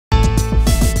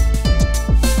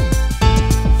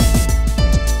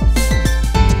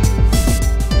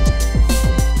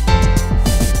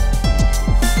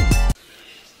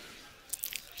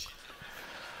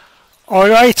All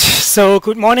right, so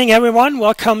good morning everyone.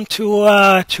 Welcome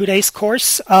to today's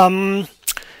course.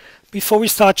 Before we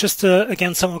start, just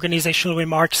again some organizational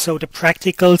remarks. So the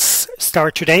practicals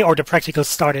start today, or the practicals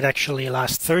started actually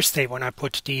last Thursday when I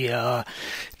put the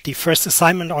first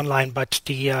assignment online, but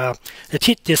the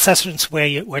sessions where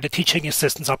the teaching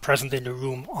assistants are present in the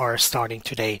room are starting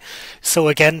today. So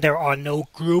again, there are no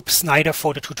groups, neither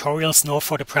for the tutorials nor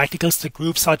for the practicals. The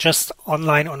groups are just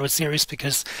online on a series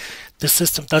because the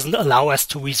system doesn't allow us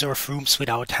to reserve rooms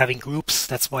without having groups.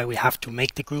 That's why we have to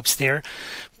make the groups there.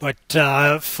 But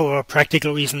for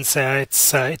practical reasons,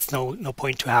 it's no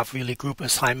point to have really group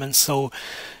assignments. So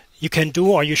you can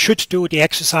do, or you should do, the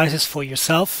exercises for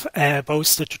yourself,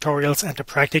 both the tutorials and the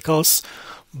practicals.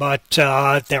 But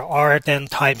there are then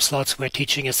time slots where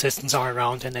teaching assistants are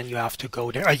around, and then you have to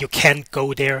go there, or you can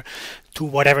go there to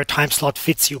whatever time slot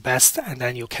fits you best, and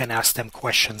then you can ask them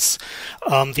questions.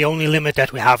 The only limit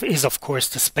that we have is, of course,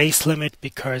 the space limit,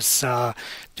 because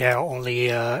there are only,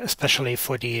 especially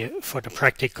for the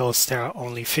practicals, there are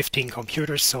only 15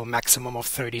 computers, so a maximum of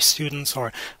 30 students,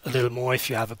 or a little more if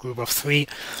you have a group of 3.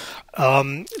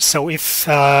 So if,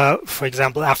 for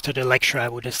example, after the lecture, I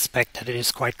would expect that it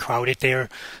is quite crowded there.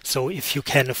 So if you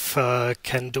can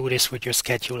do this with your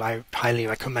schedule, I highly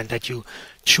recommend that you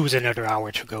choose another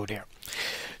hour to go there.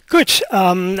 Good.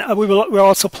 We're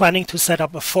also planning to set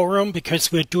up a forum because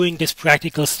we're doing this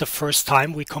practicals the first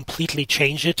time. We completely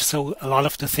changed it, so a lot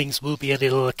of the things will be a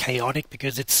little chaotic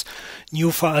because it's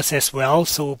new for us as well.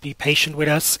 So be patient with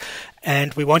us,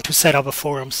 and we want to set up a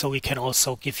forum so we can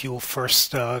also give you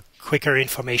first quicker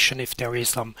information if there is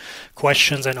some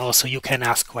questions, and also you can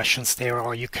ask questions there,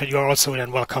 or you're also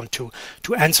then welcome to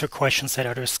answer questions that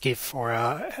others give,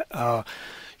 or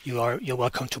you're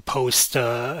welcome to post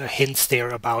hints there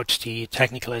about the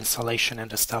technical installation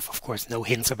and the stuff. Of course, no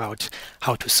hints about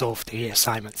how to solve the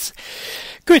assignments.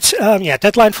 Good. Yeah,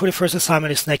 deadline for the first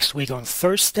assignment is next week on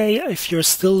Thursday. If you're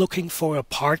still looking for a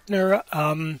partner,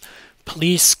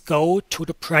 please go to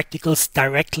the practicals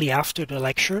directly after the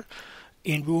lecture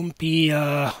in room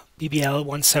BBL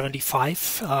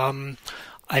 175.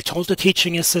 I told the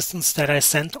teaching assistants that I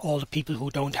sent all the people who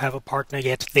don't have a partner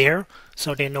yet there,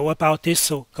 so they know about this.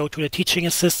 So go to the teaching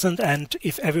assistant, and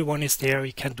if everyone is there,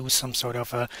 you can do some sort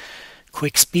of a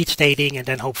quick speed dating, and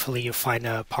then hopefully you find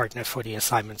a partner for the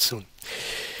assignment soon.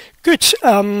 Good.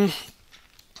 Yeah,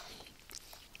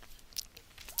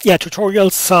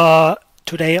 tutorials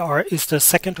today is the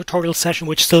second tutorial session,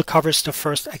 which still covers the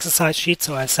first exercise sheet.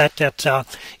 So I said that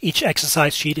each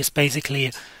exercise sheet is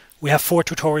basically, we have 4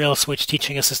 tutorials with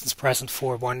teaching assistants present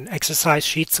for 1 exercise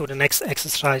sheet. So the next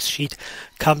exercise sheet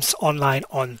comes online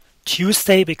on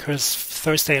Tuesday, because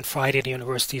Thursday and Friday the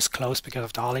university is closed because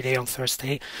of the holiday on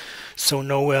Thursday. So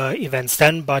no events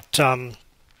then, but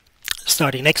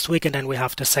starting next week, and then we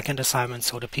have the second assignment.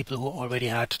 So the people who already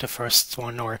had the first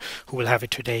one, or who will have it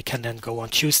today, can then go on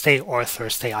Tuesday or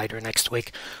Thursday, either next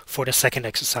week, for the second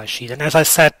exercise sheet. And as I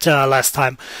said last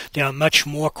time, there are much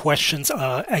more questions,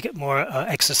 more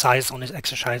exercises on this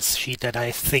exercise sheet that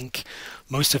I think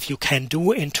most of you can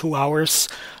do in 2 hours.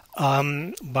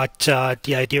 But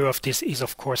the idea of this is,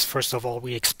 of course, first of all,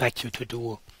 we expect you to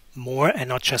do more and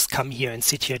not just come here and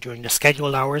sit here during the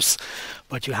scheduled hours,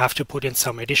 but you have to put in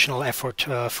some additional effort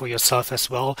for yourself as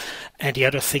well. And the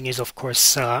other thing is, of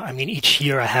course, I mean, each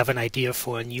year I have an idea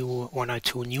for a new 1 or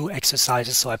 2 new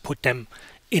exercises, so I put them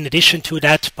in addition to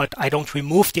that, but I don't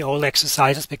remove the old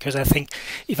exercises, because I think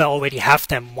if I already have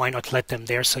them, why not let them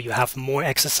there, so you have more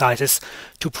exercises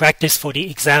to practice for the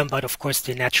exam. But of course,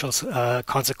 the natural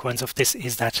consequence of this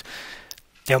is that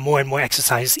there are more and more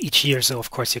exercises each year, so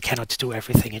of course you cannot do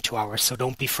everything in 2 hours. So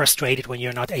don't be frustrated when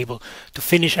you're not able to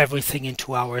finish everything in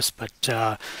 2 hours, but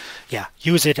yeah,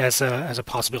 use it as a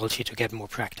possibility to get more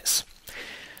practice.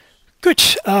 Good.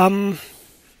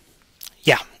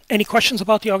 Yeah, any questions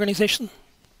about the organization?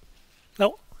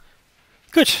 No?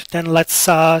 Good. Then let's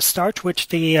start with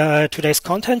the today's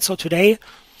content. So today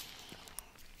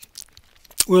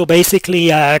we'll basically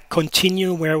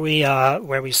continue where we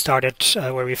started,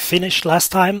 where we finished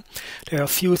last time. There are a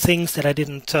few things that I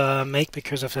didn't make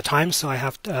because of the time, so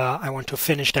I want to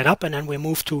finish that up, and then we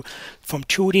move from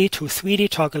 2D to 3D,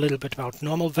 talk a little bit about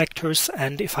normal vectors,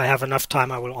 and if I have enough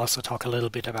time, I will also talk a little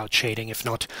bit about shading. If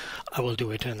not, I will do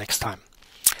it next time.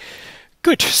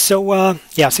 Good. So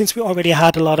yeah, since we already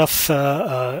had a lot of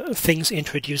things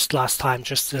introduced last time,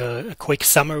 just a quick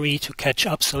summary to catch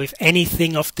up. So if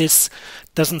anything of this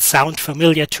doesn't sound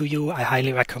familiar to you, I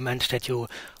highly recommend that you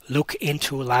look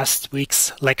into last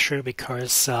week's lecture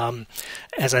because,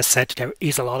 as I said, there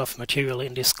is a lot of material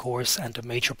in this course, and the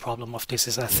major problem of this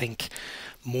is, I think,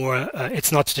 more,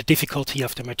 it's not the difficulty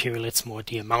of the material, it's more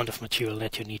the amount of material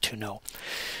that you need to know.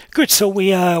 Good, so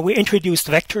we introduced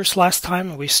vectors last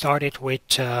time. We started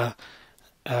with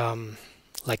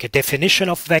like a definition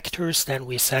of vectors. Then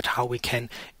we said how we can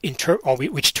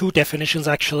which two definitions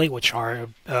actually, which are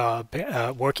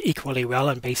work equally well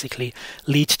and basically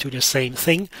lead to the same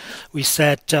thing. We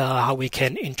said how we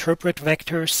can interpret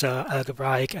vectors,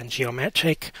 algebraic and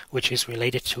geometric, which is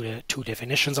related to the two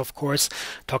definitions, of course.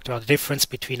 Talked about the difference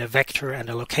between a vector and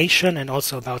a location, and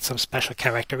also about some special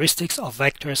characteristics of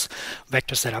vectors,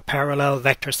 vectors that are parallel,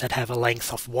 vectors that have a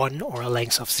length of 1 or a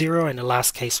length of 0. In the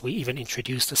last case, we even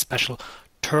introduced a special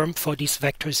term for these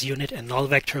vectors, unit and null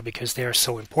vector, because they are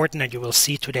so important, and you will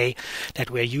see today that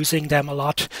we're using them a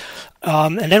lot.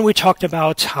 And then we talked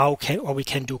about how we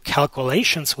can do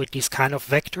calculations with these kind of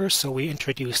vectors. So we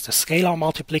introduced the scalar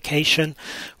multiplication.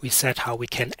 We said how we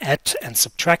can add and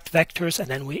subtract vectors, and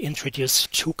then we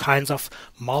introduced two kinds of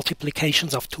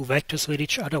multiplications of two vectors with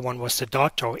each other. One was the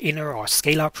dot or inner or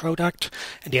scalar product,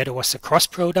 and the other was the cross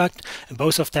product. And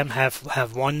both of them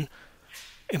have one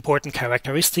important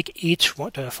characteristic each. For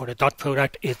the dot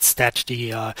product, it's that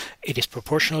it is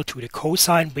proportional to the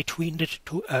cosine between the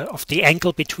two of the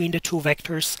angle between the two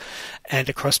vectors, and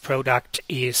the cross product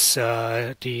is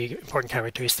the important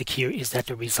characteristic here is that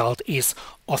the result is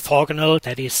orthogonal,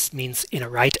 that is, means in a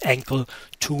right angle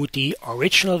to the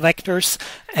original vectors.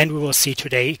 And we will see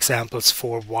today examples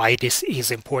for why this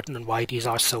is important and why these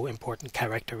are so important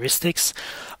characteristics.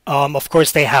 Of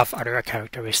course, they have other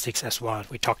characteristics as well.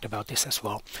 We talked about this as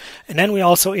well. And then we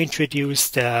also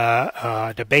introduced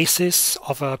the basis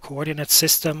of a coordinate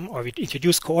system, or we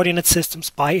introduced coordinate systems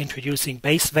by introducing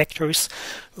base vectors.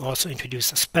 We also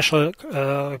introduced a special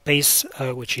base,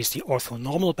 which is the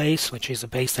orthonormal base, which is a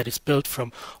base that is built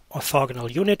from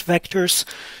orthogonal unit vectors.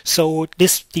 So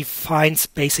this defines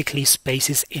basically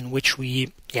spaces in which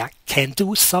we can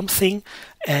do something,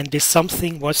 and this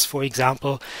something was, for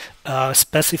example,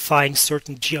 specifying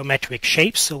certain geometric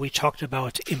shapes. So we talked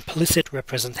about implicit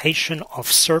representation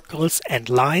of circles and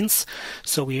lines.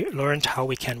 So we learned how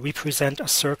we can represent a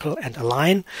circle and a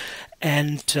line,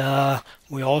 and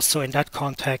we also, in that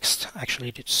context,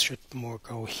 actually it should more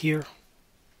go here.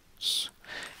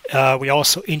 We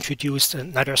also introduced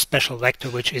another special vector,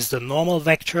 which is the normal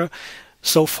vector.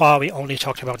 So far, we only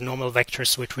talked about normal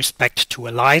vectors with respect to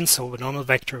a line. So a normal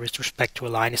vector with respect to a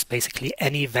line is basically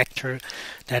any vector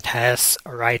that has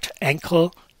a right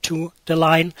angle to the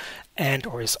line and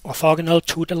or is orthogonal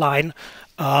to the line.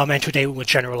 And today we will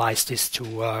generalize this to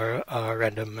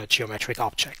random geometric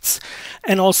objects.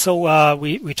 And also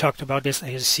we talked about this,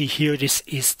 as you see here, this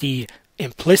is the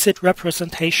implicit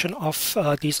representation of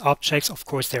these objects. Of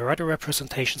course, there are other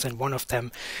representations, and one of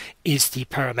them is the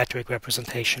parametric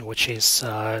representation, which is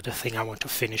the thing I want to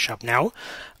finish up now.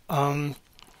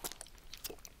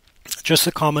 Just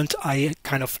a comment, I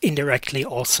kind of indirectly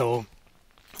also,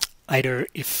 either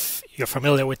if you're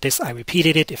familiar with this, I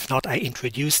repeated it. If not, I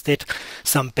introduced it.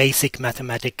 Some basic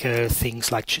mathematical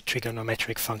things like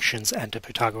trigonometric functions and the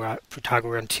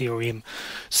Pythagorean theorem.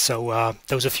 So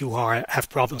those of you who have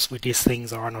problems with these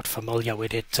things or are not familiar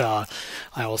with it, I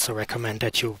also recommend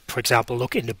that you, for example,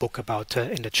 look in the book about,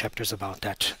 in the chapters about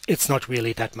that. It's not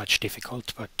really that much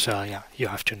difficult, but yeah, you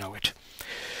have to know it.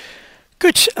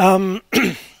 Good.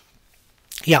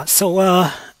 Yeah,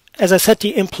 so as I said,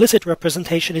 the implicit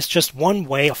representation is just one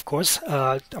way, of course.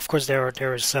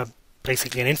 There is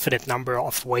basically an infinite number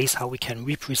of ways how we can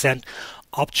represent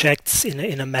objects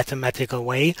in a mathematical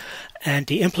way, and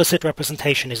the implicit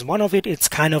representation is one of it. It's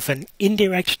kind of an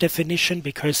indirect definition,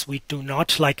 because we do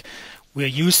not, like we're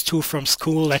used to from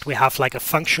school, that we have like a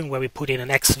function where we put in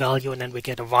an x value and then we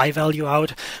get a y value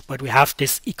out, but we have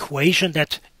this equation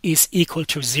that is equal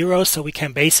to 0, so we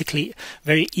can basically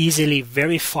very easily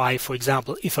verify, for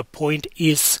example, if a point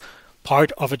is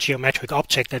part of a geometric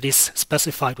object that is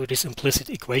specified with this implicit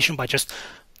equation by just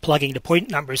plugging the point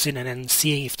numbers in and then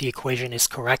seeing if the equation is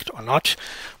correct or not.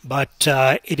 But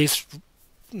it is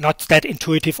not that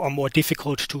intuitive or more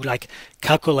difficult to like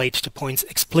calculate the points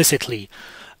explicitly.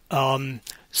 And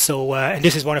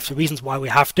this is one of the reasons why we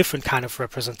have different kind of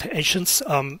representations.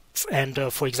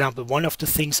 For example, one of the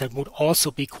things that would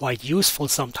also be quite useful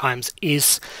sometimes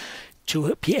is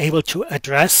to be able to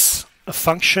address a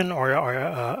function or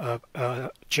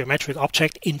a geometric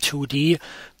object in 2D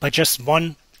by just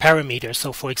one parameter.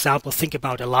 So, for example, think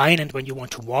about a line, and when you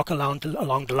want to walk along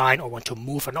the line or want to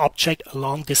move an object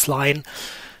along this line,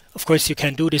 of course, you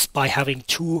can do this by having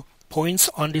two points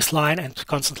on this line and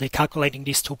constantly calculating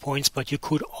these 2 points, but you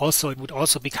could also, it would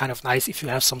also be kind of nice if you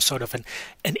have some sort of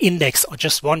an index or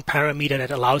just one parameter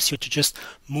that allows you to just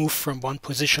move from one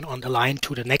position on the line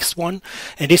to the next one.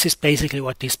 And this is basically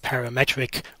what this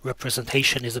parametric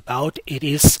representation is about. It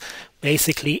is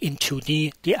basically in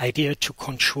 2D the idea to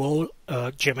control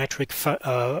a geometric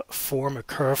form, a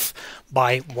curve,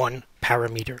 by one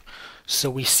parameter. So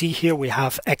we see here we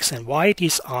have x and y.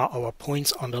 These are our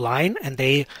points on the line, and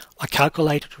they are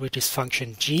calculated with this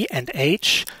function g and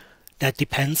h that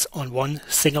depends on one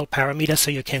single parameter. So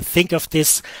you can think of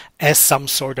this as some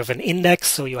sort of an index.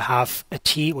 So you have a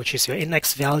t, which is your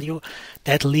index value,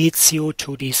 that leads you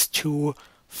to these two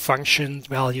function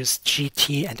values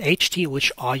gt and ht,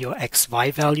 which are your x,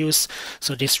 y values.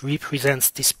 So this represents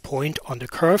this point on the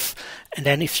curve. And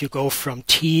then if you go from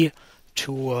t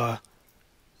to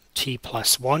t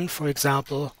plus 1, for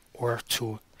example, or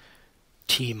to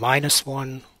t minus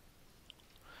 1,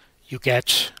 you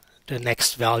get the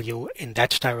next value in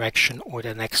that direction or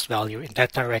the next value in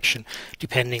that direction,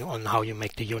 depending on how you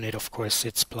make the unit. Of course,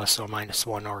 it's plus or minus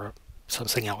 1 or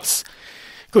something else.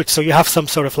 Good, so you have some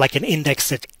sort of like an index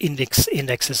that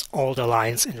indexes all the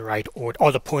lines in the right order,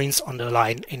 all the points on the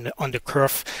line on the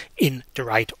curve in the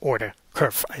right order.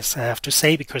 Curve, I have to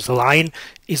say, because the line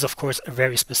is of course a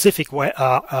very specific way,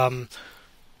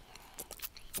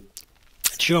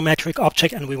 geometric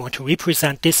object, and we want to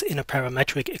represent this in a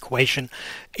parametric equation.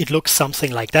 It looks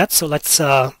something like that. So let's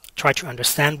try to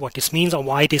understand what this means, or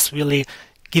why this really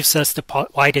gives us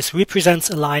why this represents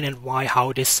a line, and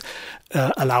how this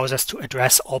allows us to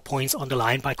address all points on the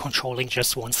line by controlling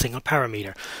just one single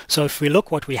parameter. So if we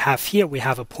look what we have here, we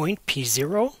have a point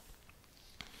P0.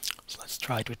 So let's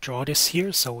try to draw this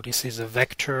here. So this is a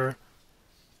vector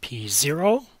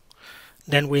P0.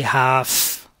 Then we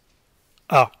have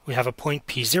a point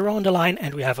P0 on the line,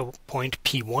 and we have a point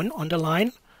P1 on the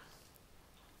line.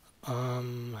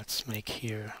 Let's make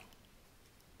here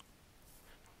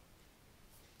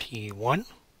P1.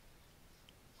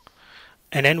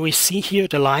 And then we see here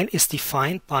the line is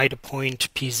defined by the point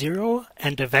P0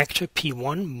 and the vector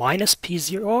P1 minus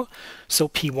P0. So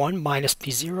P1 minus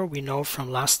P0, we know from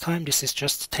last time, this is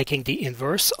just taking the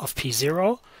inverse of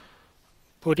P0,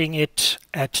 putting it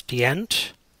at the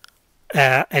end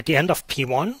of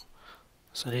P1.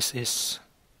 So this is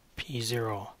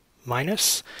P0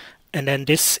 minus, and then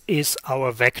this is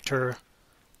our vector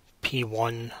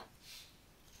P1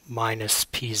 minus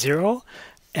P0.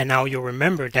 And now you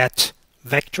remember that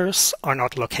vectors are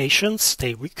not locations.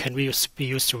 They can be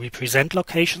used to represent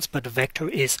locations, but the vector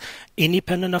is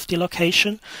independent of the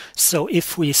location. So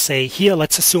if we say here,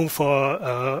 let's assume for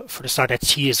the start that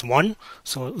t is 1,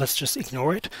 so let's just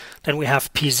ignore it. Then we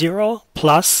have P0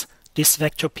 plus this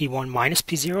vector P1 minus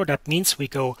P0. That means we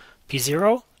go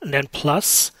P0 and then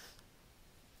plus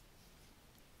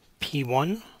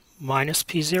P1 minus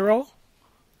P0.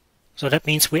 So that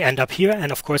means we end up here,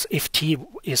 and of course if t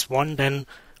is 1, then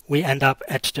we end up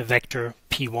at the vector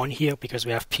P1 here, because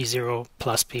we have P0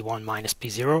 plus P1 minus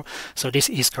P0. So this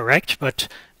is correct, but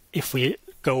if we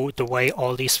go the way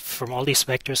from all these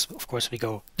vectors, of course we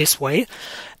go this way.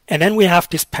 And then we have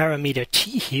this parameter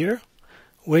t here,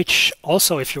 which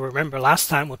also, if you remember last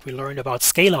time what we learned about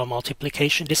scalar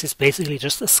multiplication, this is basically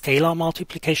just a scalar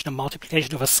multiplication, a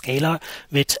multiplication of a scalar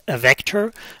with a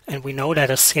vector. And we know that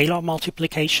a scalar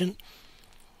multiplication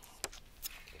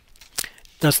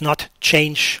does not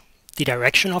change the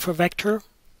direction of a vector,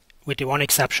 with the one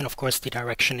exception, of course, the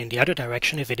direction in the other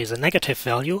direction if it is a negative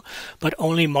value, but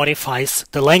only modifies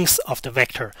the length of the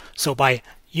vector. So by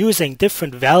using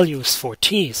different values for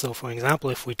t, so for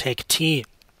example, if we take t,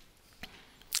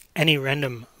 any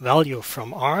random value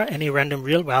from R, any random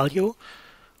real value,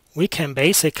 we can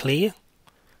basically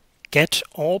get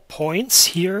all points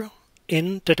here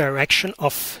in the direction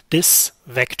of this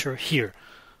vector here.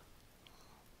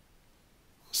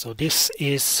 So this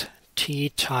is t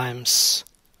times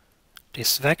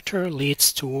this vector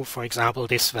leads to, for example,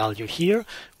 this value here.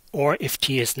 Or if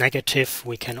t is negative,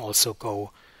 we can also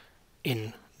go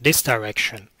in this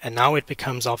direction. And now it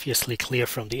becomes obviously clear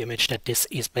from the image that this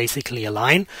is basically a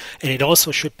line. And it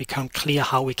also should become clear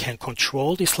how we can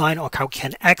control this line, or how we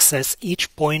can access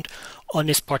each point on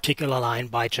this particular line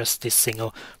by just this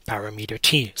single parameter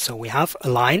t. So we have a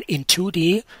line in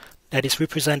 2D that is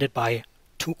represented by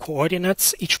 2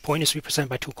 coordinates. Each point is represented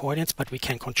by 2 coordinates, but we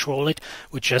can control it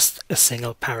with just a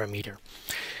single parameter.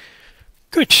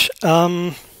 Good.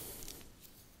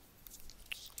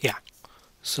 Yeah.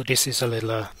 So this is a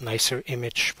little nicer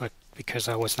image, but because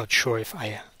I was not sure if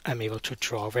I am able to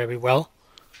draw very well,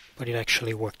 but it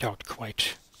actually worked out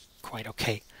quite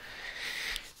okay.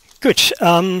 Good.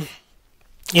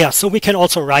 Yeah, so we can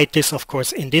also write this, of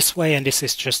course, in this way, and this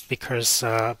is just because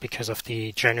of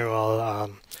the general.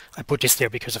 I put this there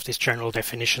because of this general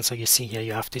definition. So you see here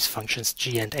you have these functions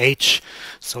g and h.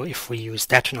 So if we use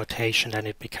that notation, then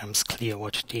it becomes clear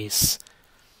what these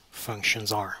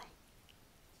functions are.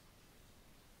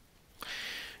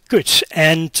 Good,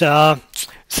 and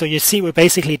so you see we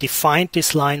basically defined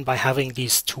this line by having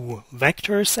these two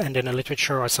vectors, and in the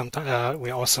literature or sometimes we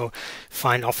also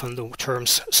find often the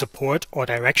terms support or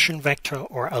direction vector,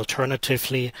 or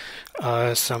alternatively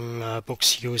some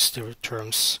books use the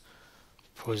terms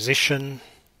position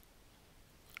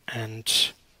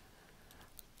and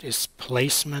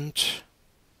displacement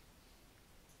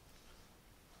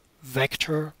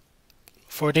vector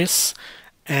for this.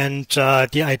 And so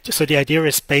the idea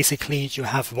is basically you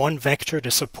have one vector,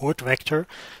 the support vector,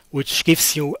 which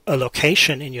gives you a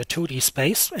location in your 2D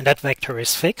space, and that vector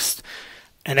is fixed.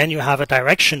 And then you have a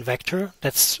direction vector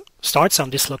that starts on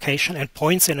this location and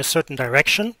points in a certain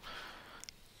direction.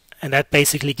 And that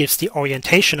basically gives the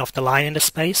orientation of the line in the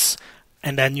space.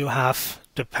 And then you have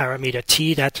the parameter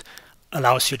t that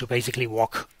allows you to basically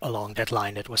walk along that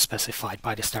line that was specified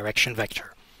by this direction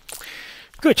vector.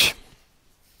 Good.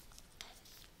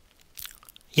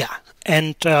 Yeah,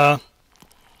 and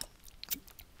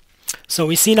so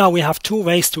we see now we have two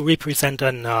ways to represent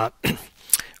an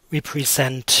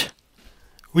represent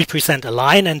a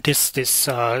line, and this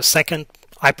second,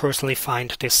 I personally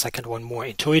find this second one more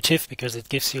intuitive because it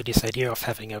gives you this idea of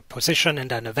having a position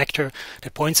and then a vector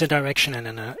that points in direction, and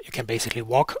then you can basically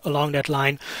walk along that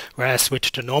line. Whereas with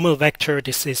the normal vector,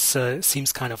 this is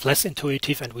seems kind of less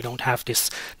intuitive, and we don't have this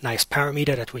nice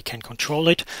parameter that we can control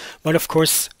it. But of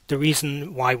course, the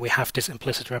reason why we have this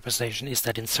implicit representation is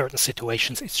that in certain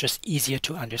situations it's just easier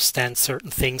to understand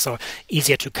certain things or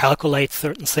easier to calculate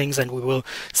certain things, and we will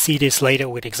see this later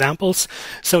with examples.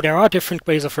 So there are different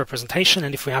ways of representation,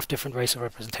 and if we have different ways of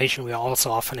representation, we are also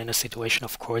often in a situation,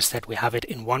 of course, that we have it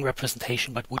in one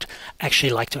representation but would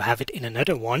actually like to have it in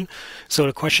another one. So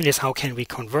the question is, how can we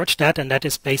convert that? And that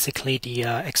is basically the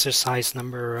exercise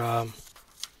number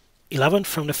 11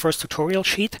 from the first tutorial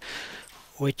sheet,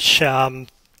 which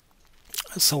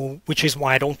is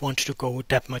why I don't want to go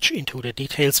that much into the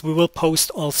details. We will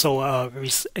post also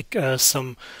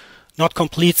some not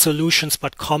complete solutions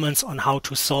but comments on how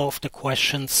to solve the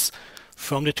questions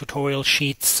from the tutorial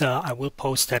sheets. I will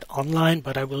post that online,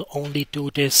 but I will only do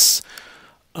this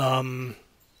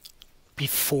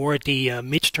before the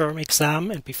midterm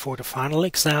exam and before the final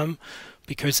exam,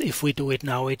 because if we do it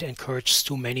now, it encourages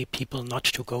too many people not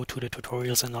to go to the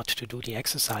tutorials and not to do the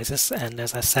exercises. And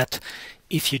as I said,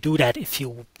 if you do that,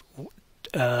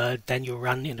 then you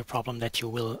run in the problem that you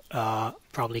will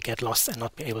probably get lost and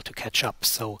not be able to catch up.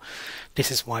 So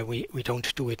this is why we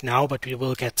don't do it now, but we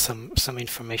will get some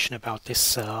information about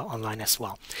this online as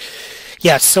well.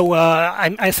 Yeah, so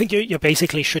I think you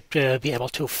basically should be able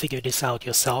to figure this out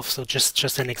yourself. So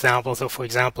just an example. So for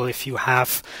example, if you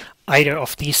have either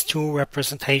of these two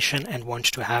representation and want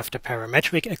to have the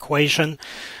parametric equation,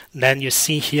 then you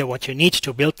see here what you need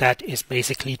to build that is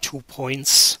basically 2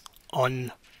 points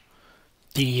on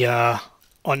the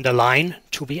line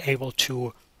to be able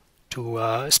to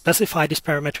specify this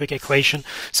parametric equation.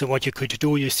 So what you could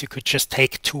do is you could just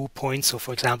take 2 points. So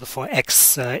for example, for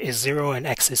x is 0 and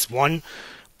x is 1,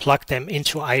 plug them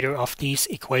into either of these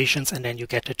equations, and then you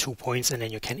get the 2 points, and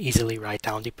then you can easily write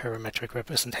down the parametric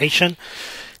representation.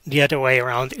 The other way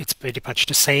around, it's pretty much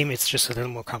the same. It's just a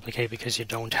little more complicated because you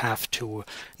don't have to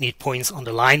need points on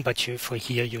the line, but for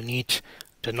here you need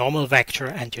the normal vector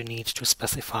and you need to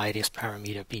specify this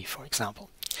parameter b, for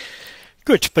example.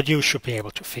 Good, but you should be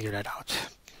able to figure that out.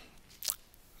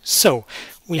 So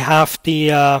we have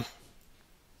the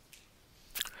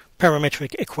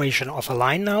parametric equation of a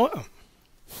line now.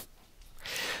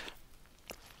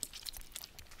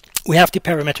 We have the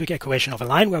parametric equation of a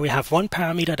line where we have one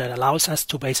parameter that allows us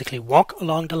to basically walk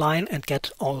along the line and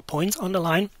get all points on the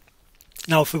line.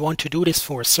 Now, if we want to do this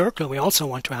for a circle, we also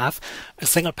want to have a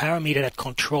single parameter that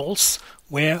controls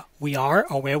where we are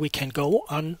or where we can go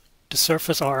on the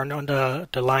surface or on the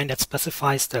line that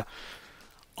specifies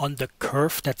on the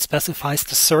curve that specifies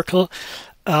the circle.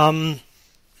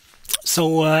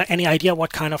 So any idea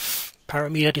what kind of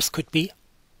parameter this could be?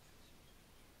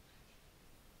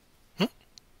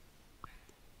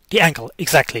 The angle,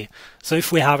 exactly. So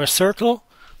if we have a circle,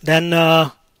 then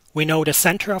we know the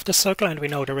center of the circle and we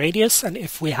know the radius. And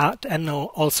if we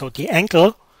know also the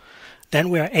angle, then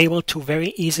we are able to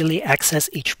very easily access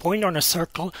each point on a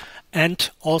circle. And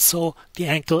also the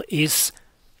angle is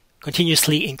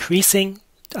continuously increasing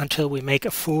until we make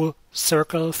a full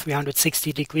circle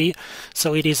 360 degree.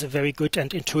 So it is a very good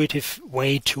and intuitive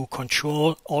way to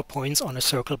control all points on a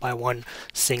circle by one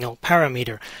single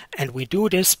parameter. And we do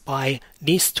this by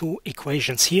these two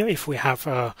equations here. If we have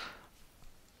a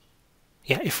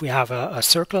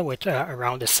circle with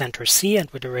around the center C and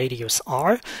with the radius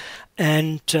R,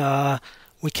 and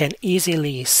we can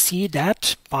easily see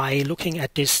that by looking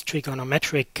at these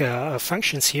trigonometric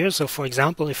functions here. So for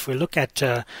example, if we look at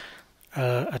a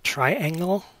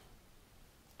triangle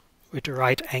with the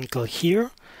right angle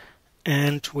here,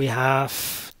 and we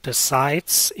have the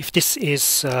sides, if this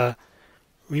is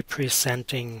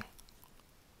representing,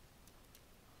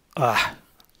 that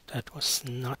was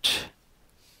not,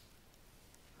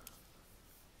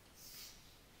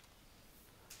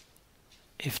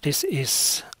 if this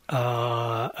is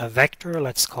a vector,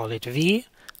 let's call it V,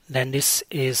 then this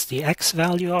is the x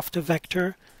value of the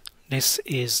vector, this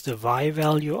is the y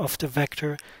value of the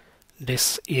vector,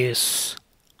 this is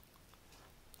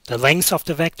the length of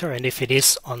the vector, and if it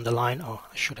is on the line, oh,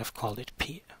 I should have called it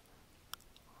P.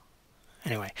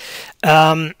 Anyway,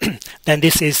 then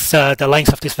this is the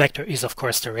length of this vector is of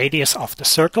course the radius of the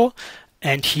circle,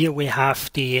 and here we have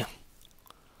the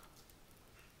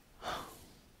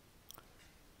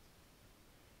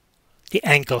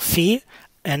angle phi,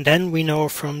 and then we know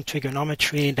from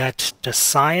trigonometry that the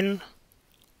sine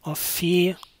of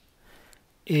phi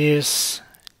is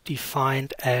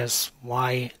defined as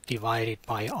y divided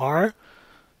by r.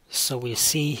 So we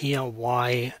see here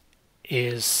y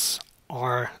is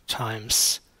r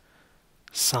times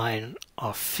sine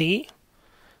of phi,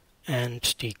 and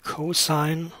the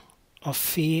cosine of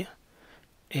phi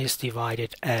is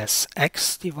divided as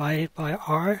x divided by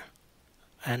r.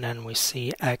 And then we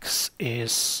see x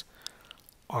is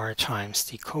r times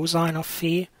the cosine of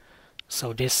phi.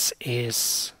 So this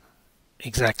is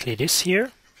exactly this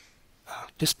here,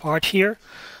 this part here.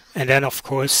 And then of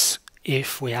course,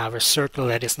 if we have a circle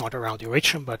that is not around the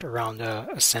origin but around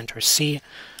a center C,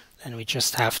 then we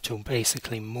just have to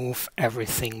basically move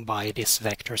everything by this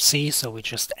vector C. So we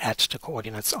just add the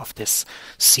coordinates of this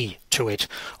C to it.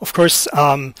 Of course,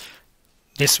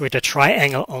 this with a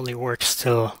triangle only works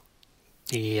till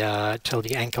the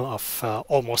angle of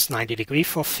almost 90 degrees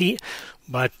for phi,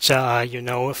 but you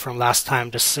know from last time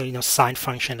the sine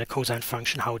function, the cosine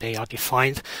function, how they are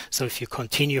defined. So if you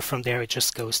continue from there, it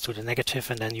just goes to the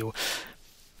negative, and then you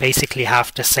basically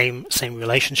have the same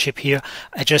relationship here.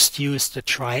 I just used the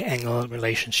triangle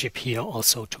relationship here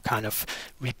also to kind of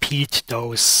repeat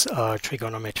those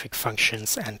trigonometric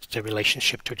functions and the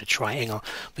relationship to the triangle,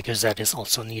 because that is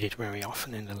also needed very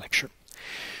often in the lecture.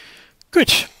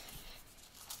 Good.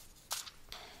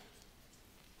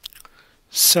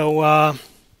 So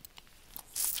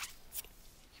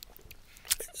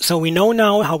we know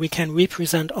now how we can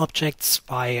represent objects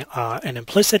by an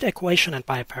implicit equation and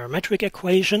by a parametric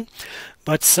equation,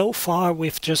 but so far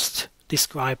we've just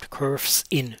described curves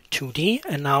in 2D,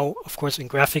 and now of course in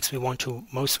graphics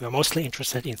we're mostly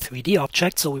interested in 3D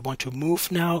objects. So we want to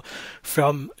move now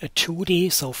from a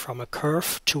 2D, so from a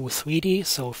curve, to 3D,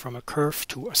 so from a curve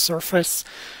to a surface.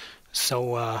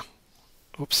 So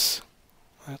oops,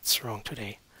 that's wrong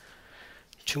today.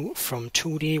 From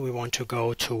 2D we want to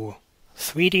go to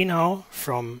 3D now,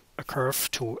 from a curve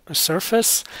to a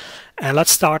surface. And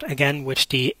let's start again with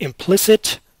the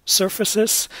implicit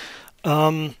surfaces.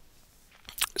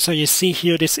 So you see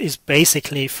here, this is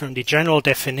basically from the general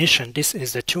definition. This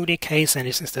is the 2D case and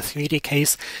this is the 3D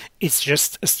case. It's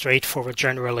just a straightforward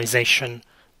generalization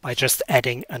by just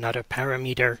adding another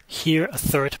parameter here, a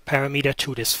third parameter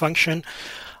to this function.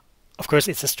 Of course,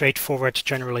 it's a straightforward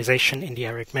generalization in the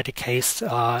arithmetic case.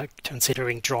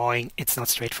 Considering drawing, it's not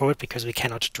straightforward because we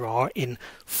cannot draw in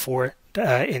four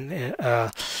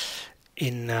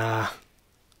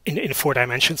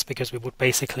dimensions, because we would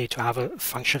basically, to have a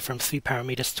function from 3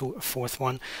 parameters to a fourth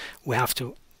one, we have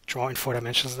to draw in 4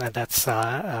 dimensions, and that's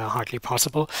hardly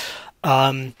possible.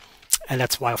 And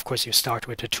that's why, of course, you start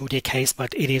with the 2D case,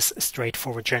 but it is a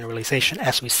straightforward generalization,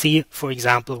 as we see, for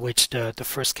example, with the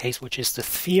first case, which is the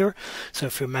sphere. So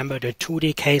if you remember, the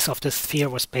 2D case of the sphere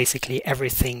was basically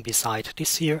everything beside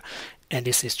this here, and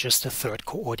this is just a third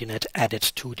coordinate added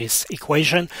to this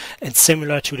equation. And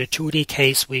similar to the 2D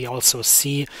case, we also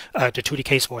see, the 2D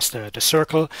case was the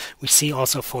circle. We see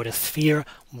also for the sphere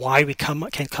why we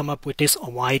can come up with this,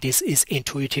 or why this is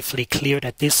intuitively clear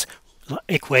that this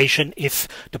equation, if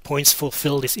the points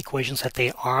fulfill these equations, that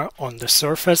they are on the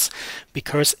surface,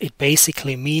 because it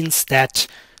basically means that,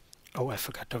 oh, I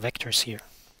forgot the vectors here.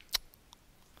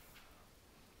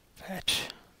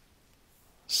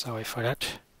 Sorry for that.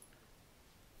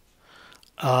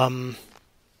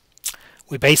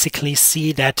 we basically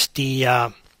see that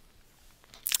the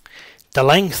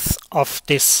length of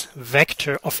this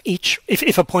vector of each,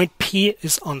 if a point P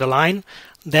is on the line,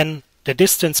 then the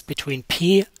distance between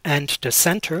P and the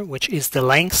center, which is the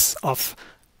length of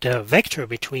the vector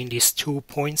between these 2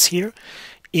 points here,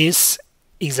 is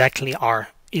exactly r.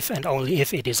 If and only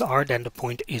if it is r, then the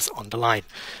point is on the line.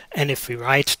 And if we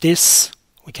write this,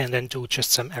 we can then do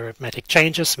just some arithmetic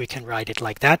changes. We can write it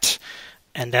like that,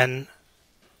 and then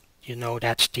you know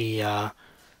that the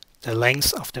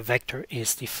length of the vector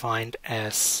is defined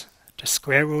as the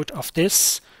square root of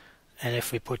this, and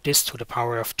if we put this to the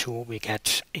power of 2, we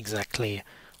get exactly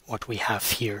what we have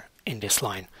here in this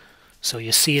line. So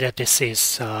you see that this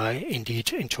is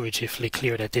indeed intuitively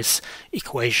clear that this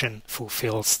equation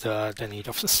fulfills the need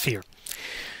of the sphere.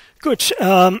 Good.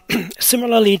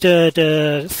 Similarly, the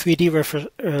 3D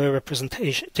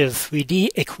representation, the 3D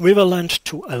equivalent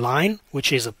to a line,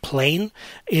 which is a plane,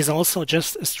 is also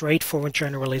just a straightforward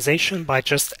generalization by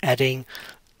just adding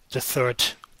the third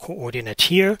coordinate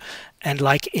here. And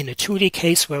like in a 2D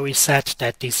case where we said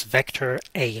that this vector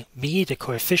A, B, the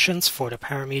coefficients for the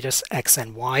parameters x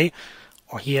and y,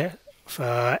 or here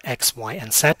for x, y,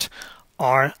 and z,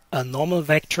 are a normal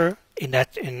vector.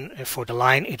 For the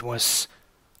line it was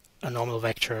a normal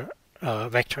vector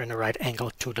in a right angle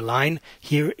to the line.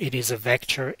 Here it is a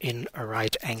vector in a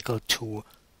right angle to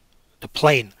the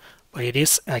plane, but it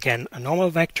is again a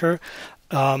normal vector.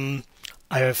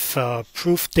 I have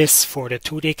proved this for the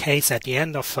 2D case at the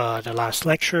end of the last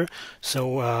lecture,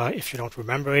 so if you don't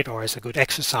remember it, or as a good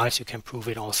exercise, you can prove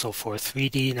it also for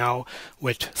 3D now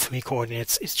with 3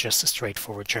 coordinates. It's just a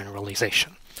straightforward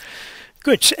generalization.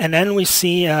 Good, and then we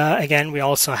see again we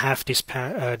also have this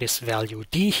this value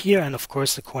d here, and of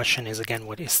course the question is again,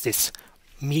 what is this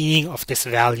meaning of this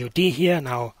value d here?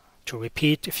 Now to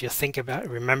repeat, if you think about,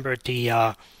 remember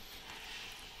the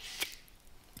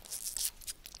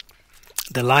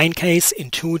line case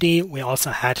in 2D, we also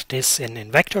had this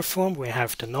in vector form. We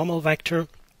have the normal vector,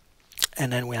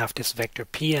 and then we have this vector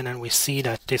p, and then we see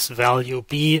that this value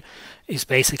b is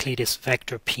basically this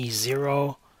vector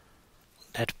p0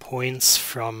 that points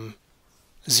from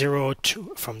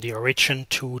the origin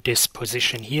to this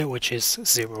position here, which is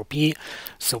 0b.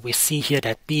 So we see here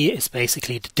that b is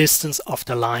basically the distance of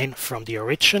the line from the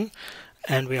origin,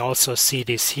 and we also see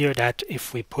this here that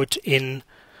if we put in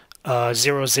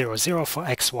 0, 0, 0 for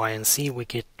x, y, and z, we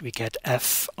get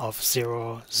f of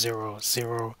 0, 0,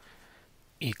 0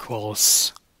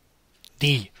 equals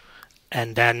d,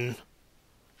 and then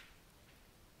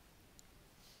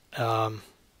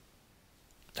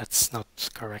that's not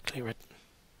correctly written.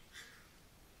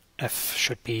 F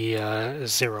should be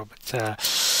 0, but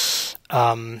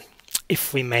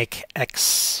if we make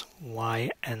x, y,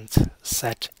 and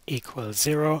z equal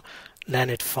 0, then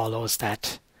it follows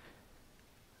that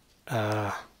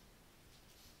I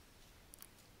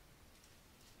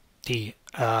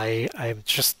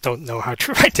just don't know how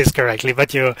to write this correctly,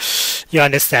 but you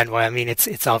understand what I mean.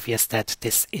 It's obvious that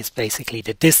this is basically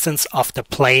the distance of the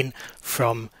plane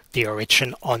from the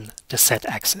origin on the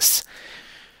z-axis.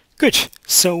 Good.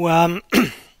 So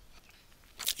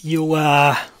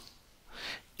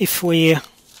if we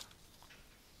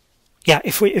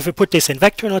put this in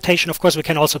vector notation, of course we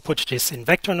can also put this in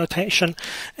vector notation,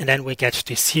 and then we get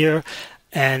this here,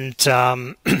 and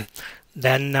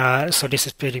then so this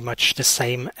is pretty much the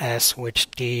same as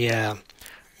with the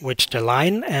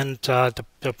line, and the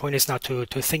point is now to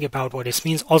think about what this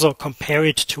means. Also compare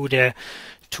it to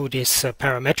this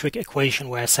parametric equation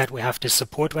where I said we have this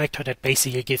support vector that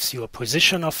basically gives you a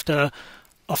position of the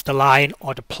line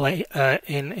or the plane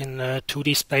in a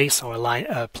 2D space, or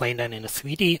a plane then in a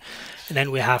 3D, and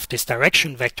then we have this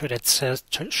direction vector that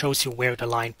shows you where the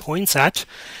line points at.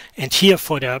 And here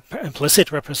for the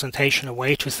implicit representation, a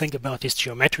way to think about this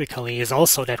geometrically is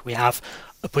also that we have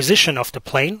a position of the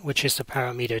plane, which is the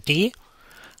parameter d,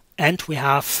 and we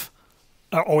have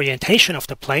an orientation of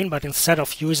the plane, but instead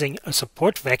of using a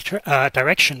support vector,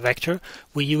 direction vector,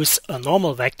 we use a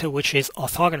normal vector which is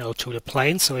orthogonal to the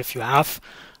plane. So if you have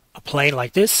a plane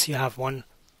like this, you have one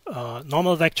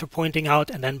normal vector pointing out,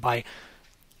 and then by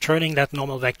turning that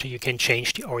normal vector you can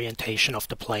change the orientation of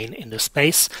the plane in the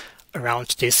space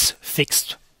around this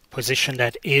fixed position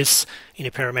that is in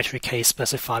a parametric case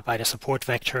specified by the support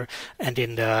vector, and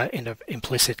in the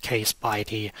implicit case by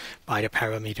the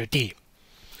parameter d.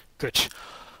 Good.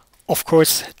 Of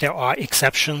course, there are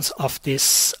exceptions of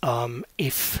this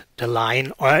if the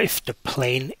line or if the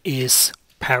plane is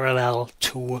parallel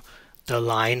to the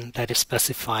line that is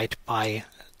specified by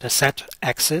the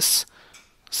z-axis.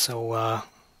 So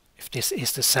if this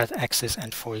is the z-axis,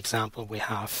 and for example we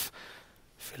have,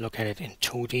 if we look at it in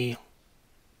 2D,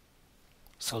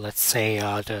 So let's say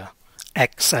the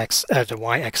the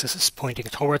y-axis is pointing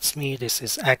towards me, this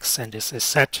is x and this is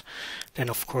z. Then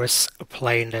of course a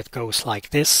plane that goes like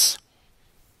this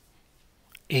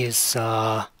is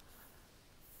then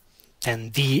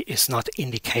d is not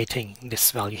indicating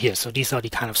this value here. So these are the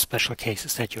kind of special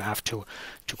cases that you have to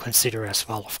consider as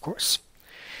well, of course.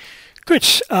 Good.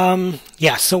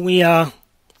 Yeah, so we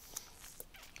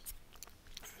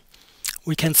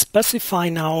can specify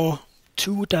now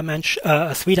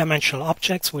three-dimensional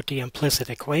objects with the implicit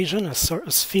equation, a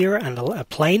sphere and a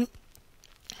plane.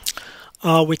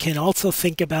 We can also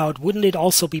think about, wouldn't it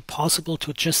also be possible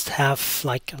to just have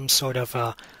like sort of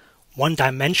a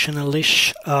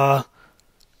one-dimensional-ish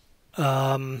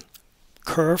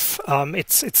curve?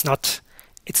 It's not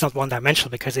one-dimensional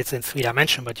because it's in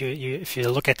three-dimension, but if you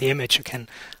look at the image, you can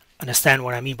understand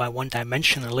what I mean by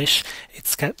one-dimensional-ish.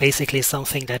 It's basically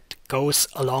something that goes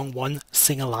along one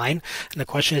single line. And the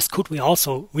question is, could we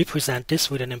also represent this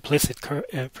with an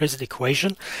implicit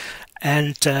equation?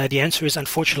 And the answer is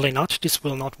unfortunately not. This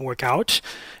will not work out.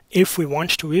 If we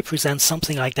want to represent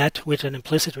something like that with an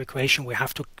implicit equation, we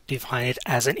have to define it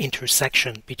as an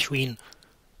intersection between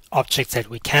objects that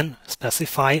we can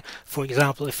specify. For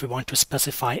example, if we want to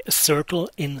specify a circle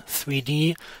in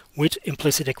 3D with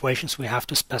implicit equations, we have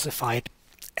to specify it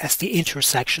as the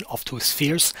intersection of two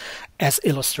spheres, as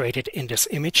illustrated in this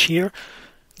image here.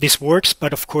 This works,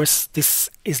 but of course this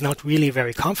is not really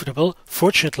very comfortable.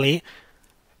 Fortunately,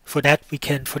 for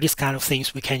these kind of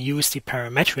things, we can use the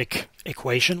parametric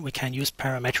equation. We can use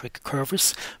parametric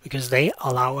curves because they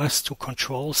allow us to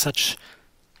control such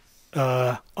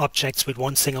objects with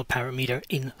one single parameter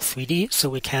in 3D, so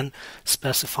we can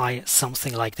specify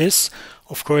something like this.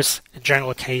 Of course, the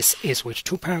general case is with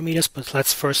two parameters, but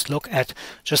let's first look at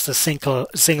just a single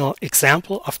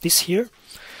example of this here.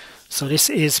 So this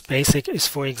is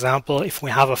for example, if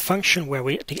we have a function where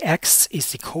the x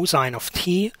is the cosine of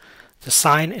t, the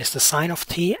sine is the sine of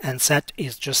t, and z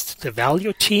is just the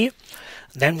value t,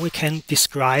 then we can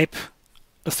describe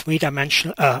a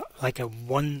three-dimensional, like a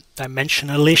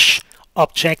one-dimensional-ish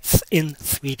objects in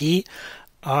 3D.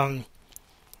 I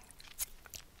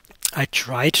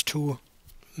tried to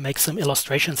make some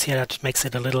illustrations here that makes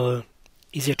it a little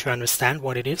easier to understand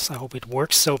what it is. I hope it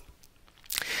works. So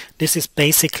this is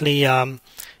basically,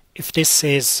 if this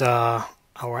is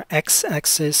our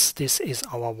x-axis, this is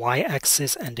our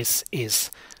y-axis, and this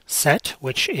is z,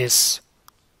 which is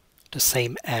the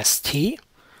same as t,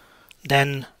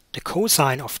 then the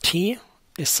cosine of t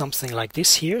is something like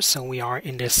this here. So we are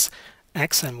in this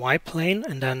x and y plane,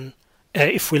 and then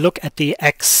if we look at the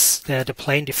x, the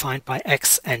plane defined by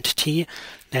x and t,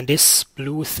 then this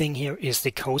blue thing here is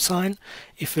the cosine.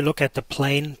 If we look at the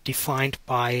plane defined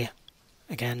by,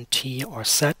 again, t or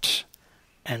z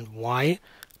and y,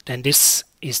 then this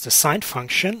is the sine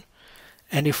function.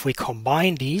 And if we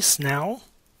combine these now,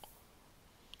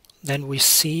 then we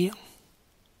see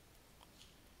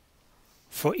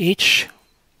for each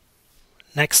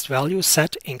next value, z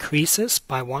increases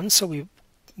by 1, so we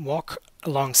walk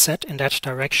along z in that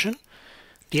direction.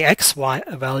 The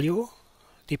xy value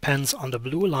depends on the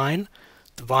blue line,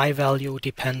 the y value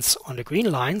depends on the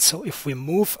green line. So if we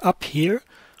move up here,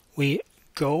 we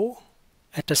go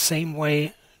at the same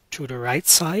way to the right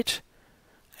side,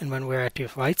 and when we're at the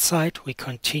right side, we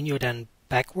continue then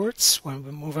backwards when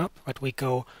we move up, but we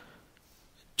go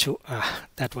to,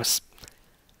 that was,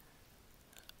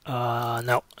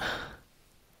 no.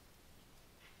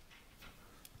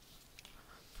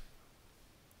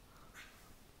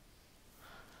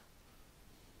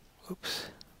 Oops.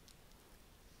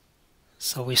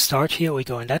 So we start here, we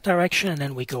go in that direction, and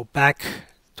then we go back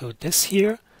to this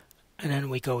here, and then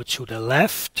we go to the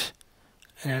left,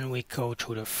 and then we go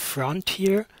to the front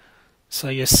here. So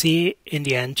you see, in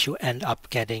the end, you end up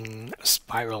getting a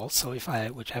spiral. So if I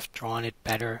would have drawn it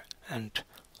better and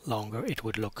longer, it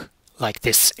would look like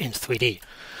this in 3D.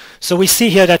 So we see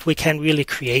here that we can really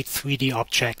create 3D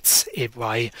objects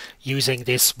by using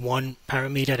this one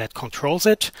parameter that controls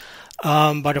it.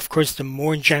 But of course, the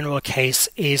more general case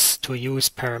is to use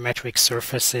parametric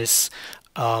surfaces.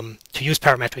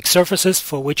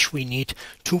 For which we need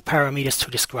two parameters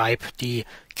to describe the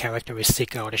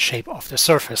characteristic or the shape of the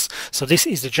surface. So this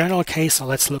is the general case. So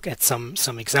let's look at some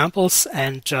examples,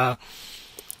 and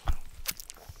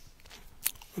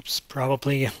oops,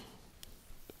 probably,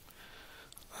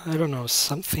 I don't know,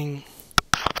 something.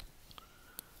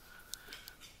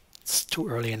 It's too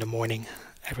early in the morning.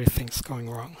 Everything's going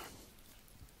wrong.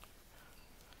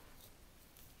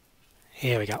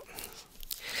 Here we go.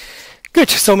 Good.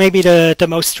 So maybe the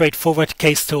most straightforward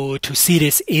case to see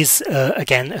this is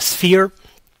again a sphere,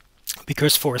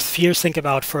 Because for a sphere, think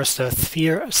about first a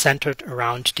sphere centered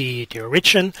around the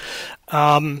origin.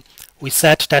 We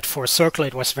said that for a circle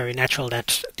it was very natural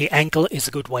that the angle is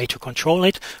a good way to control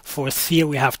it. For a sphere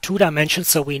we have 2 dimensions,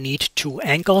 so we need 2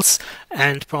 angles,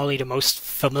 and probably the most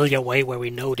familiar way where we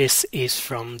know this is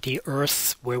from the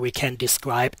Earth, where we can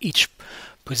describe each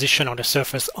position on the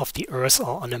surface of the Earth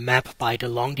or on a map by the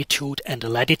longitude and the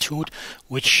latitude,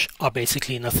 which are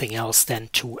basically nothing else than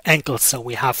 2 angles. So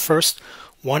we have first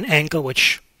one angle,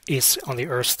 which is on the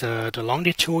Earth the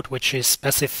longitude, which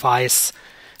specifies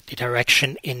the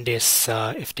direction in this,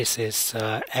 if this is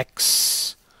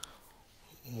x,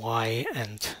 y,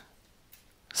 and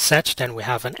z, then we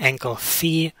have an angle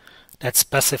phi that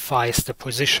specifies the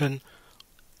position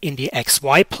in the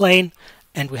xy plane,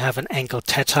 and we have an angle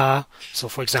theta. So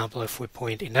for example, if we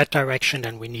point in that direction,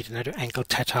 then we need another angle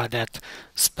theta that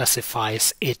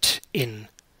specifies it in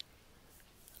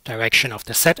direction of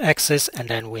the z-axis, and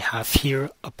then we have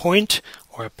here a point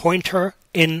or a pointer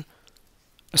in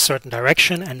a certain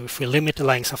direction, and if we limit the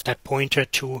length of that pointer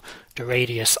to the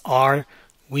radius r,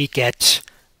 we get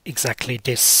exactly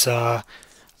this a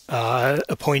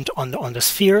point on the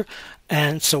sphere,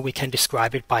 and so we can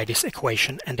describe it by this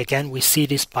equation. And again, we see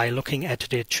this by looking at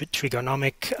the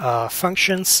trigonomic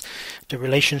functions, the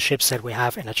relationships that we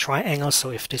have in a triangle. So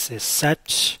if this is z,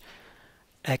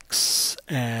 x,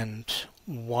 and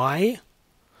y,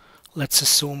 let's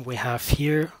assume we have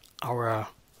here our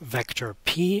vector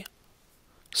p,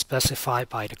 specified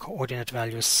by the coordinate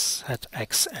values at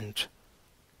x and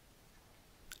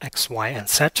x, y, and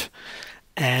z.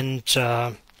 And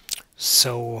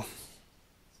so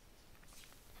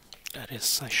that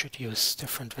is, I should use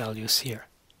different values here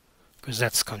because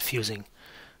that's confusing.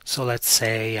 So let's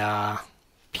say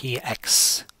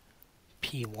px,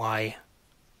 py,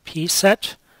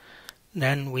 pz.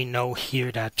 Then we know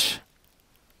here that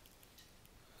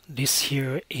this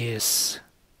here is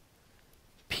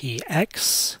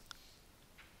px.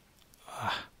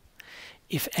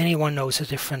 If anyone knows a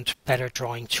different, better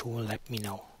drawing tool, let me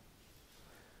know.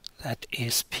 That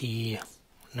is p.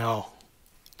 No,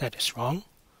 that is wrong.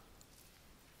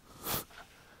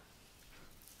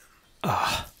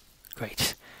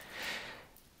 Great.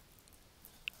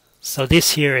 So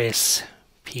this here is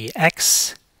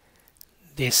px.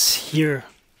 This here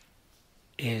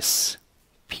is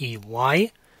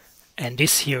py. And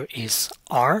this here is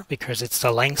r, because it's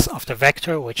the length of the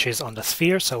vector, which is on the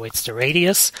sphere, so it's the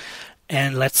radius.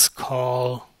 And let's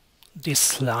call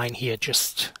this line here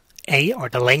just a, or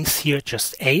the length here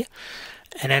just a.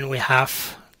 And then we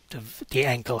have the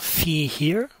angle phi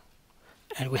here,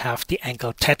 and we have the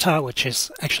angle theta, which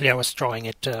is, actually I was drawing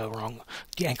it wrong.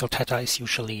 The angle theta is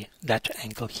usually that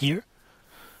angle here.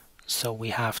 So we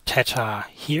have theta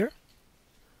here.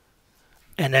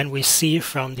 And then we see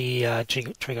from the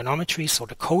trigonometry, so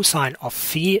the cosine of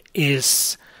phi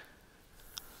is,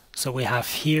 so we have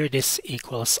here this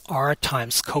equals r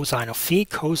times cosine of phi.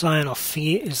 Cosine of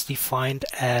phi is defined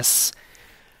as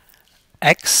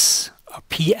x, or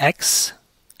px,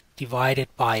 divided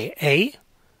by a,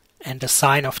 and the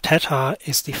sine of theta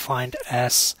is defined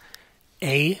as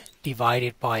a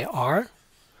divided by r.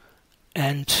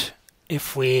 And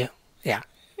if we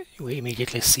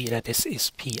immediately see that this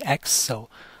is px, so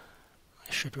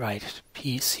I should write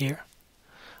p's here.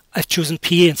 I've chosen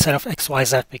p instead of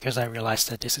xyz because I realized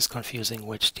that this is confusing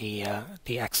with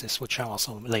the axis, which I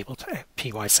also labeled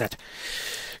pyz.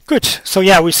 Good. So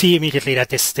yeah, we see immediately that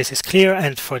this is clear,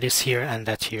 and for this here and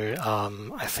that here,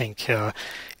 I think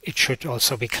it should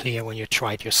also be clear when you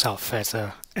try it yourself as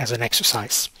an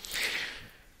exercise.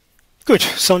 Good.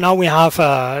 So now we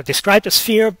have described a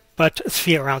sphere, but a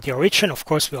sphere around the origin. Of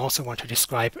course, we also want to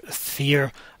describe a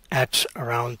sphere at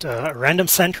around a random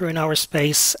center in our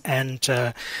space, and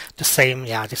the same,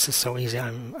 yeah, this is so easy,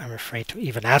 I'm afraid to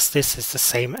even ask this, is the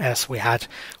same as we had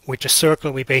with the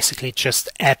circle. We basically just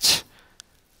add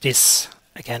this,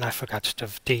 again I forgot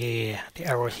the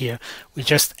arrow here, we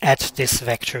just add this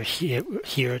vector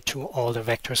here to all the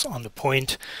vectors on the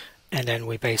point, and then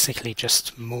we basically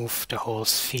just move the whole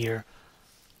sphere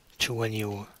to a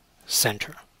new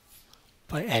center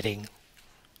by adding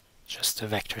just the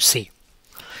vector c.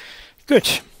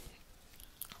 Good.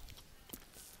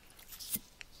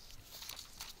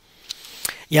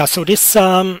 Yeah, so this,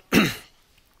 like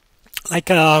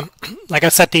I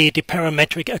said, the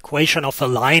parametric equation of a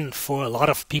line for a lot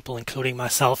of people, including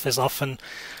myself, is often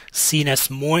seen as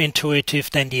more intuitive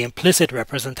than the implicit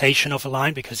representation of a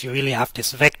line, because you really have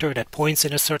this vector that points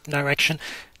in a certain direction,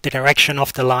 the direction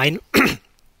of the line.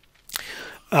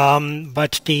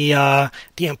 But the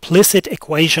implicit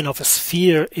equation of a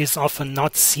sphere is often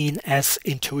not seen as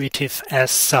intuitive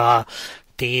as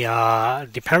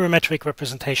the parametric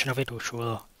representation of it, which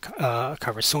we'll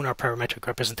cover soon, our parametric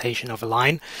representation of a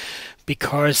line,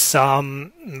 because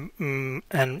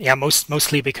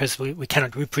mostly because we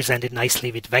cannot represent it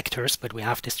nicely with vectors, but we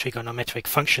have these trigonometric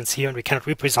functions here, and we cannot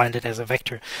represent it as a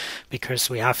vector because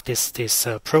we have this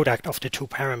product of the two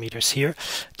parameters here,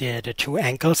 the two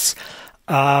angles.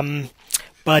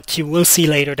 But you will see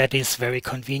later that it's very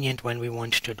convenient when we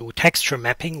want to do texture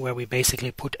mapping, where we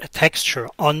basically put a texture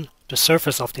on the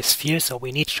surface of the sphere. So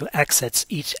we need to access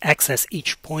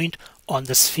each point on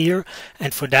the sphere,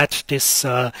 and for that this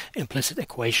implicit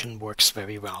equation works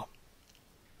very well.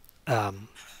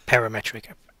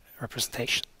 Parametric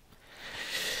representation.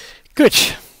 Good.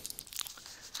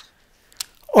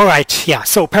 All right. Yeah.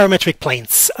 So parametric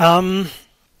planes.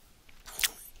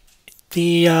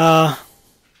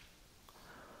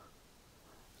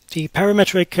 The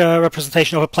parametric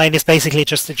representation of a plane is basically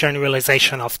just a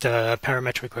generalization of the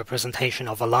parametric representation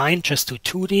of a line, just to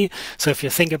 2D. So if you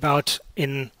think about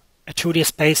in a 2D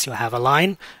space, you have a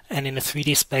line, and in a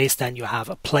 3D space, then you have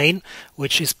a plane,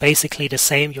 which is basically the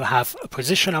same. You have a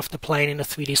position of the plane in a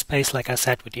 3D space, like I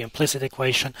said, with the implicit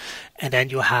equation, and then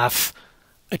you have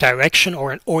a direction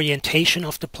or an orientation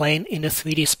of the plane in a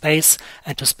 3D space.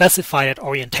 And to specify that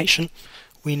orientation,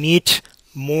 we need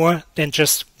more than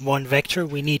just one vector.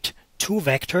 We need two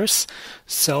vectors.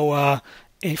 So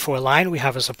for a line, we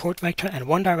have a support vector and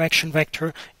one direction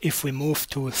vector. If we move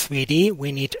to 3D,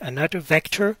 we need another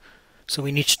vector. So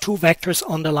we need two vectors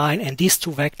on the line, and these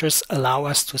two vectors allow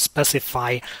us to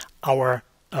specify our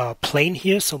plane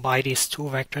here. So by these two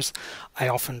vectors, I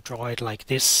often draw it like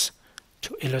this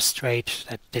to illustrate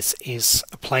that this is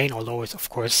a plane, although it of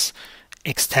course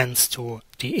extends to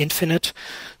the infinite.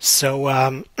 So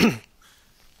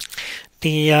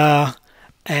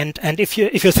and if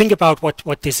you think about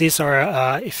what this is, or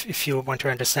if you want to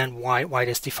understand why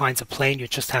this defines a plane, you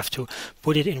just have to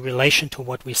put it in relation to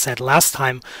what we said last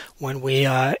time when we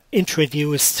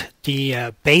introduced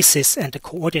the basis and the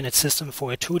coordinate system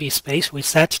for a 2D space. We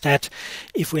said that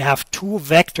if we have two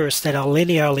vectors that are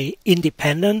linearly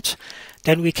independent,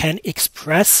 then we can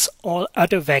express all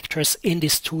other vectors in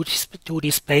this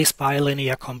 2D space by a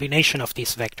linear combination of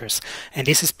these vectors. And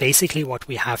this is basically what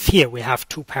we have here. We have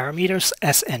two parameters,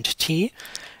 s and t,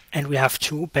 and we have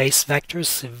two base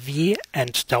vectors, v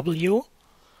and w.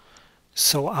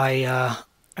 So I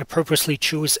purposely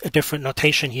choose a different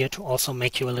notation here to also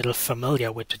make you a little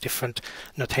familiar with the different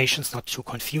notations, not to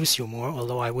confuse you more,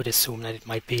 although I would assume that it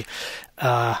might be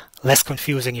less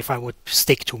confusing if I would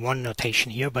stick to one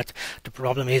notation here. But the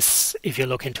problem is, if you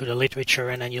look into the literature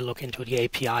and then you look into the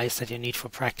APIs that you need for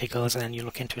practicals, and then you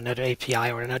look into another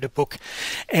API or another book,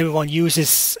 everyone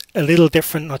uses a little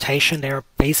different notation. They're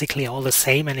basically all the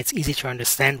same, and it's easy to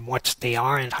understand what they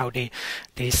are and how they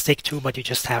stick to, but you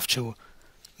just have to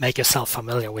make yourself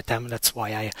familiar with them. That's why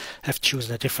I have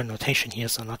chosen a different notation here,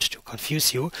 so not to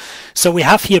confuse you. So we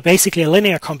have here basically a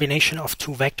linear combination of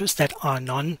two vectors that are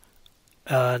not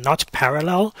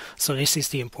parallel. So this is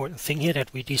the important thing here,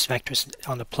 that these vectors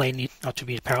on the plane need not to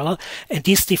be parallel, and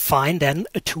these define then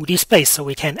a 2D space. So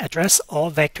we can address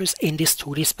all vectors in this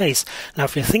 2D space. Now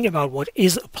if you think about what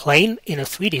is a plane in a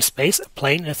 3D space, a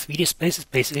plane in a 3D space is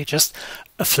basically just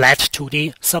a flat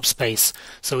 2D subspace.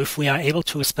 So if we are able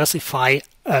to specify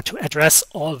to address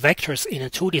all vectors in a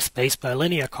 2D space by a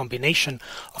linear combination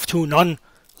of two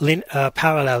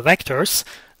non-parallel vectors,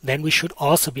 then we should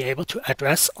also be able to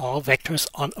address all vectors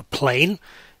on a plane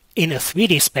in a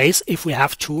 3D space if we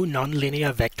have two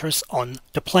non-linear vectors on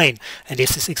the plane. And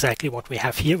this is exactly what we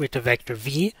have here with the vector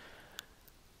v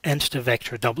and the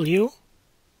vector w.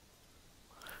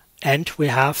 And we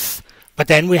have, but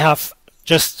then we have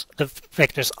just the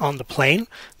vectors on the plane.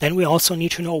 Then we also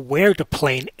need to know where the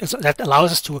plane is. That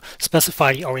allows us to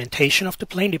specify the orientation of the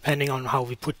plane depending on how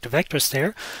we put the vectors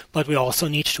there. But we also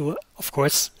need to, of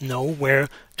course, know where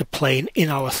the plane in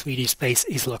our 3D space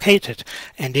is located.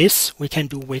 And this we can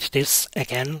do with this,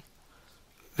 again,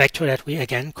 vector that we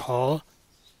again call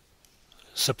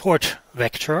support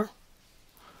vector.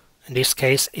 In this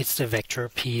case, it's the vector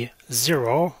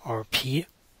p0, or p,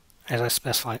 as I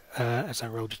specified, as I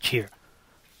wrote it here.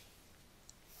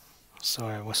 So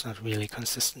I was not really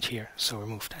consistent here, so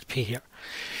remove that p here.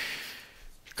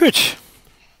 Good.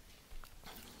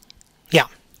 Yeah.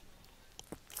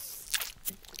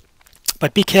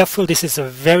 But be careful, this is a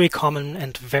very common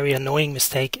and very annoying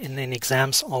mistake in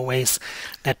exams always,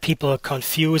 that people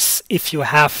confuse if you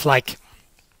have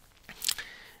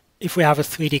if we have a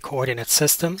 3D coordinate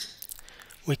system,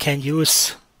 we can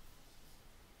use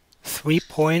 3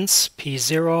 points,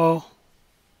 P0,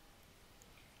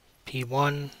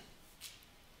 P1,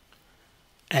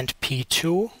 and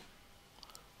P2,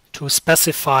 to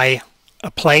specify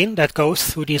a plane that goes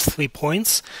through these 3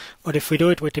 points. But if we do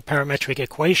it with the parametric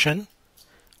equation,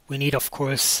 we need, of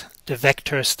course, the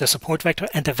vectors, the support vector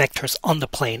and the vectors on the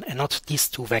plane, and not these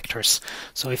 2 vectors.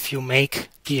 So if you make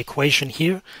the equation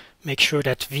here, make sure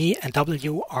that v and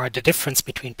w are the difference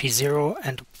between p0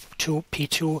 and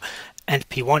p2 and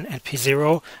p1 and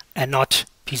p0, and not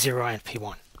p0 and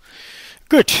p1.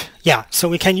 Good. Yeah, so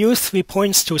we can use 3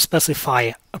 points to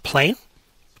specify a plane,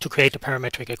 to create a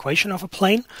parametric equation of a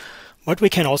plane, but we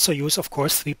can also use, of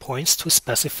course, 3 points to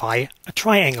specify a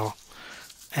triangle.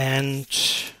 And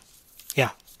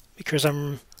yeah, because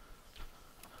of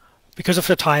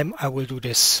the time, I will do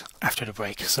this after the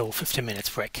break, so 15 minutes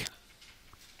break.